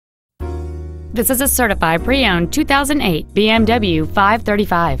This is a certified pre-owned 2008 BMW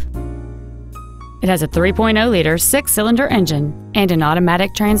 535. It has a 3.0-liter six-cylinder engine and an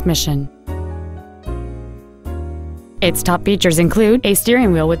automatic transmission. Its top features include a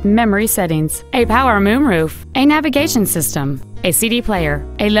steering wheel with memory settings, a power moonroof, a navigation system, a CD player,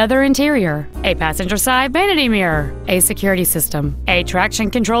 a leather interior, a passenger side vanity mirror, a security system, a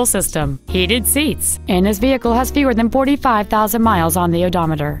traction control system, heated seats, and this vehicle has fewer than 45,000 miles on the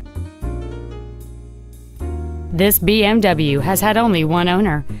odometer. This BMW has had only one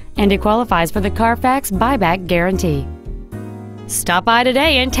owner, and it qualifies for the Carfax buyback guarantee. Stop by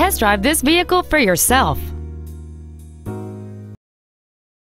today and test drive this vehicle for yourself.